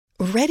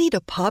Ready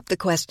to pop the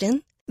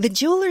question? The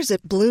jewelers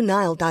at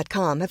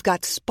BlueNile.com have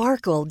got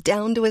sparkle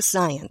down to a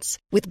science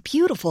with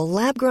beautiful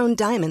lab-grown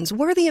diamonds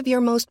worthy of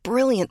your most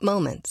brilliant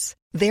moments.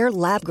 Their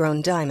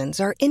lab-grown diamonds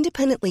are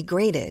independently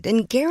graded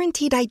and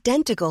guaranteed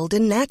identical to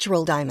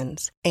natural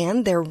diamonds,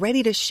 and they're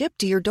ready to ship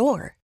to your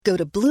door. Go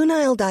to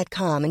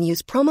BlueNile.com and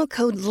use promo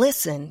code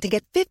LISTEN to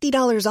get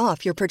 $50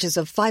 off your purchase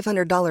of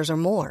 $500 or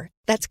more.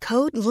 That's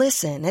code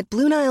LISTEN at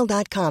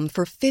BlueNile.com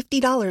for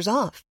 $50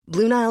 off.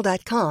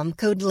 BlueNile.com,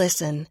 code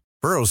LISTEN.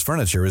 Burrow's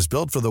furniture is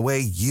built for the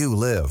way you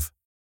live.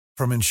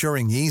 From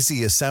ensuring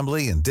easy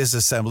assembly and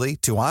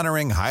disassembly to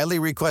honoring highly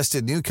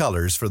requested new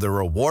colors for their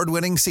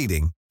award-winning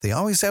seating, they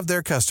always have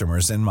their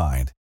customers in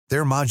mind.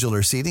 Their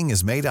modular seating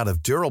is made out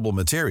of durable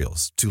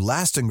materials to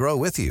last and grow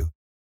with you.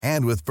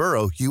 And with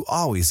Burrow, you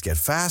always get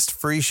fast,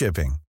 free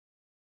shipping.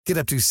 Get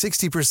up to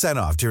 60%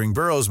 off during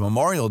Burrow's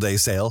Memorial Day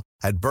sale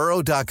at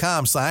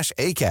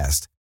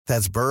burrow.com/ACAST.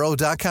 That's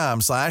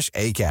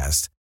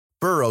burrow.com/ACAST.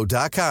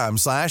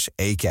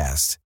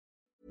 burrow.com/ACAST.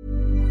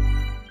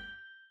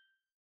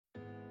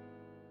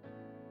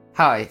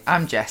 Hi,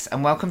 I'm Jess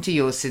and welcome to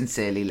Yours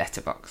Sincerely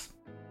Letterbox.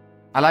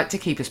 I like to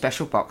keep a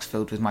special box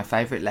filled with my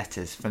favourite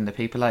letters from the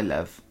people I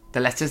love, the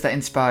letters that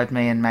inspired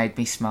me and made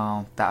me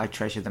smile, that I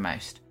treasure the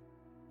most.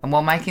 And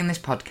while making this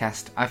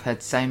podcast, I've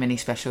heard so many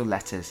special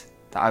letters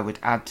that I would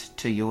add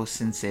to Yours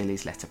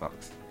Sincerely's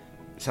letterbox.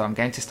 So I'm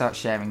going to start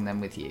sharing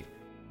them with you.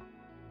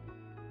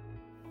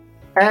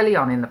 Early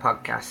on in the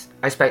podcast,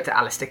 I spoke to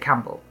Alistair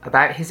Campbell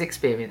about his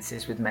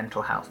experiences with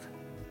mental health.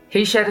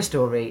 He shared a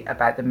story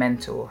about the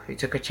mentor who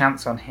took a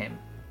chance on him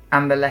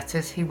and the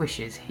letters he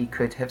wishes he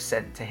could have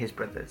sent to his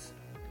brothers.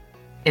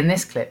 In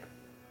this clip,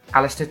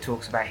 Alistair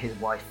talks about his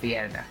wife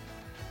Fiona,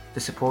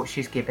 the support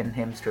she's given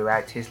him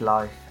throughout his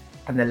life,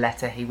 and the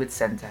letter he would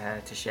send to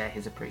her to share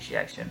his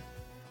appreciation.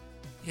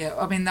 Yeah,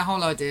 I mean, the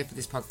whole idea for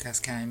this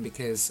podcast came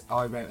because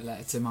I wrote a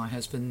letter to my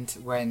husband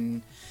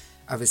when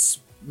I was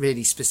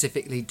really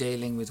specifically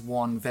dealing with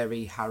one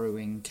very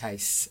harrowing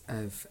case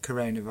of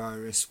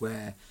coronavirus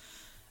where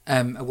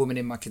a woman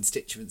in my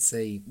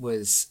constituency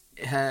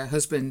her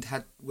husband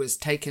was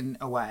taken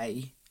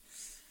away,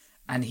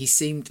 and he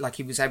seemed like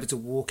he was able to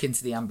walk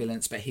into the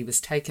ambulance, but he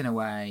was taken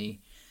away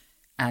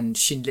and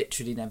she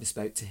literally never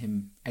spoke to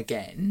him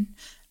again.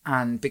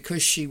 And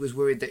because she was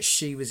worried that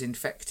she was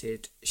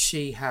infected,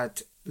 she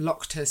had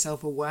locked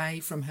herself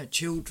away from her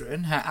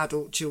children, her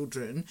adult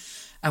children,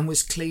 and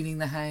was cleaning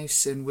the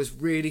house and was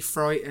really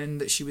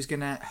frightened that she was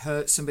going to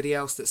hurt somebody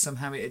else, that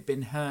somehow it had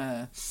been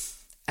her.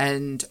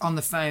 And on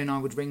the phone, I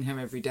would ring her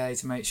every day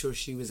to make sure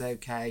she was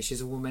okay.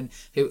 She's a woman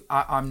who,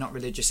 I'm not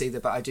religious either,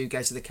 but I do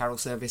go to the carol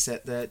service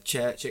at the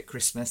church at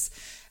Christmas,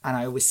 and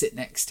I always sit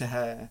next to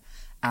her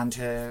and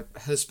her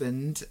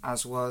husband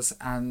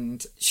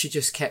and she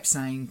just kept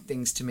saying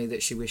things to me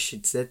that she wished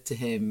she'd said to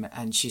him.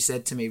 And she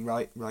said to me,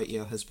 write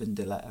your husband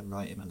a letter,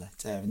 write him a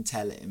letter and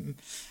tell him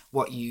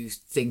what you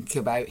think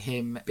about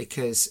him,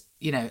 because,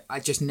 you know, I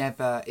just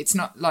never, it's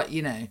not like,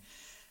 you know,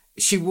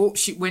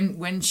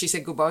 when she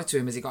said goodbye to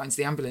him as he got into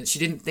the ambulance, she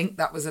didn't think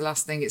that was the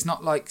last thing. It's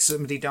not like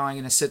somebody dying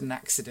in a sudden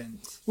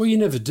accident. Well, you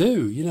never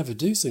do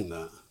think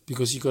that,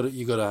 because you got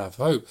to have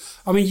hope.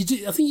 I mean,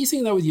 I think you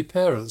think that with your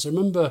parents. I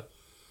remember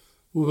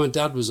when my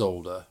dad was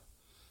older,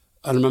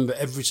 I remember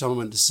every time I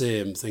went to see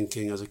him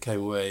thinking as I came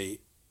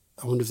away,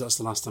 I wonder if that's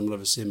the last time I'll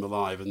ever see him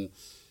alive, and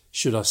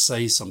should I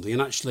say something?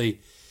 And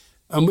actually,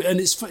 and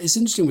it's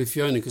interesting with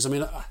Fiona, because I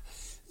mean,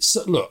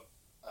 look,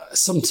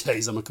 some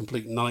days I'm a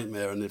complete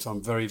nightmare, and if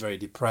I'm very, very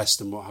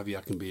depressed and what have you,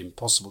 I can be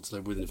impossible to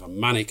live with, and if I'm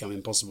manic, I'm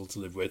impossible to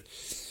live with.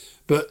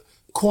 But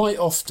quite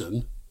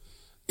often,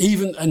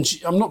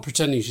 I'm not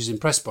pretending she's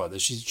impressed by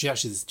this, she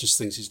actually just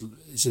thinks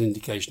it's an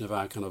indication of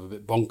how kind of a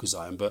bit bonkers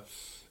I am, but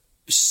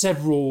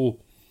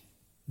several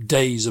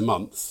days a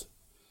month,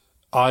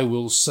 I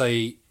will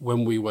say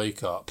when we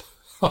wake up,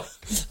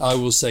 I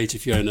will say to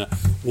Fiona,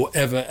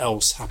 whatever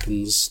else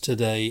happens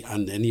today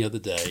and any other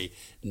day,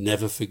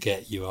 never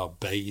forget you are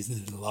bathed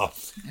in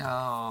love.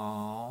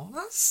 Oh,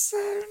 that's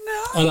so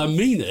nice. And I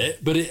mean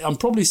it, but I'm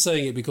probably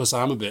saying it because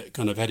I'm a bit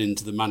kind of heading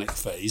into the manic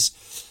phase,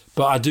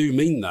 but I do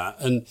mean that.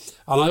 And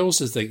I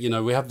also think, you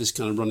know, we have this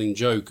kind of running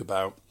joke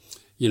about,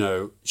 you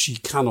know, she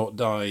cannot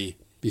die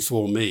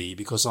before me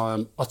because I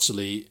am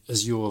utterly,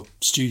 as your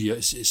studio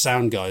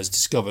sound guy has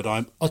discovered,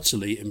 I'm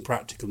utterly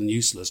impractical and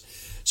useless.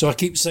 So I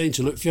keep saying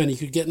to her, look, Fiona, you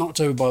could get knocked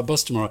over by a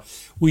bus tomorrow.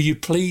 Will you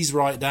please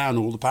write down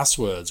all the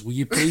passwords? Will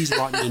you please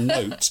write me a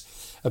note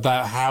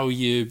about how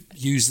you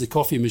use the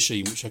coffee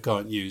machine, which I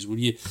can't use? Will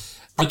you?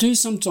 I do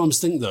sometimes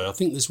think, though, I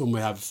think this when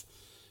we have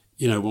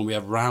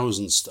rows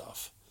and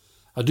stuff,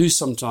 I do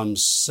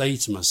sometimes say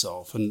to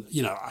myself, and,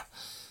 you know,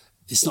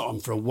 it's not on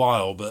for a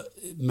while, but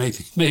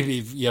maybe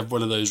if you have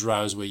one of those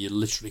rows where you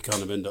literally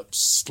kind of end up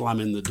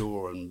slamming the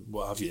door and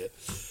what have you.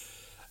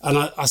 And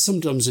I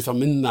sometimes, if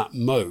I'm in that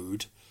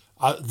mode,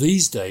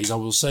 these days I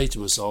will say to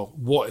myself,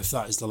 what if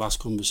that is the last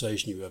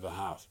conversation you ever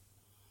have?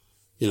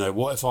 You know,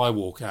 what if I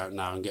walk out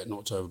now and get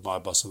knocked over by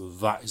a bus and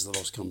that is the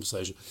last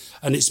conversation?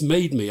 And it's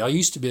made me, I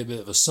used to be a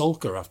bit of a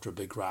sulker after a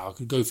big row. I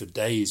could go for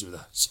days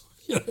without,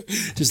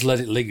 just let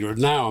it linger. And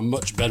now I'm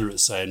much better at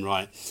saying,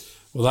 right,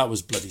 well, that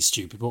was bloody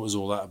stupid. What was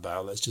all that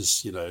about? Let's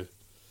just,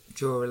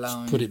 draw a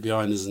line, put it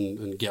behind us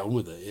and get on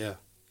with it. Yeah.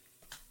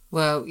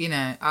 Well,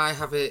 I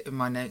have it in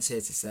my notes here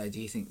to say, do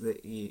you think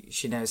that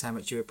she knows how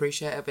much you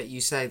appreciate her? But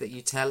you say that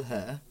you tell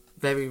her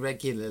very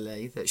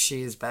regularly that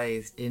she is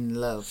bathed in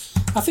love.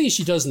 I think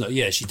she does know.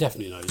 Yeah, she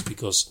definitely knows,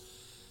 because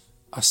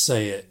I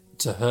say it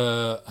to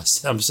her.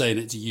 I'm saying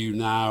it to you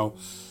now.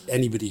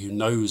 Anybody who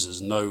knows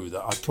us know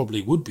that I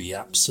probably would be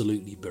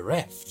absolutely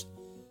bereft.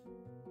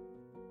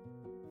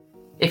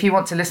 If you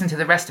want to listen to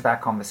the rest of our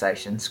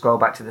conversation, scroll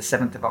back to the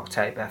 7th of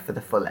October for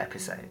the full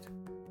episode.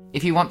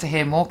 If you want to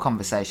hear more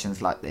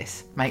conversations like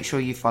this, make sure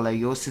you follow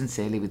Yours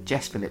Sincerely with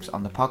Jess Phillips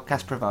on the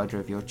podcast provider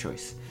of your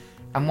choice.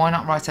 And why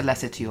not write a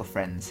letter to your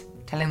friends,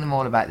 telling them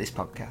all about this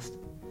podcast?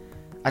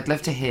 I'd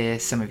love to hear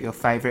some of your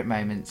favourite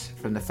moments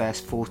from the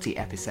first 40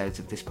 episodes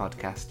of this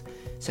podcast.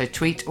 So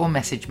tweet or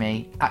message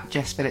me at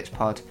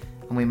JessPhillipsPod,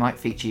 and we might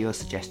feature your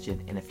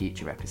suggestion in a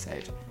future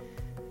episode.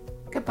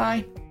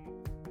 Goodbye.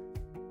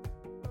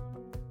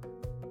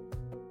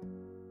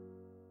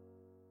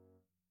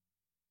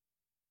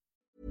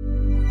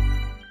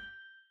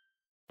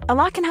 A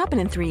lot can happen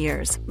in 3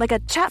 years, like a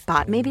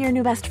chatbot may be your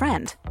new best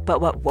friend.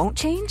 But what won't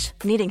change?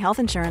 Needing health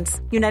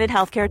insurance. United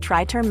Healthcare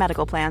Tri-Term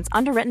Medical Plans,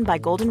 underwritten by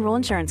Golden Rule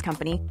Insurance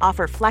Company,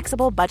 offer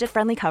flexible,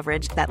 budget-friendly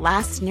coverage that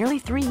lasts nearly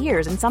 3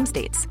 years in some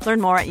states.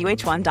 Learn more at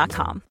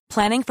uh1.com.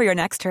 Planning for your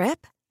next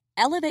trip?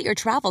 Elevate your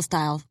travel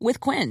style with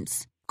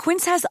Quince.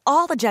 Quince has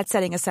all the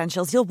jet-setting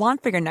essentials you'll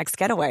want for your next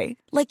getaway,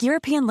 like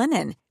European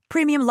linen,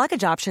 premium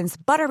luggage options,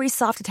 buttery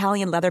soft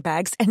Italian leather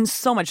bags, and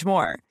so much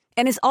more.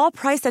 And is all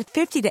priced at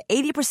 50 to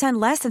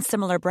 80% less than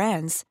similar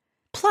brands.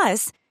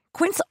 Plus,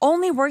 Quince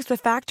only works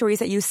with factories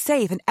that use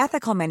safe and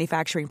ethical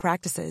manufacturing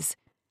practices.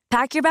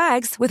 Pack your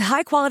bags with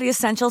high-quality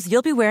essentials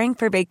you'll be wearing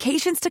for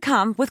vacations to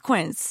come with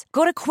Quince.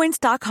 Go to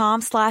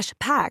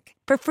quince.com/pack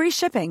for free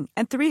shipping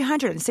and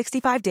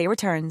 365-day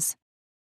returns.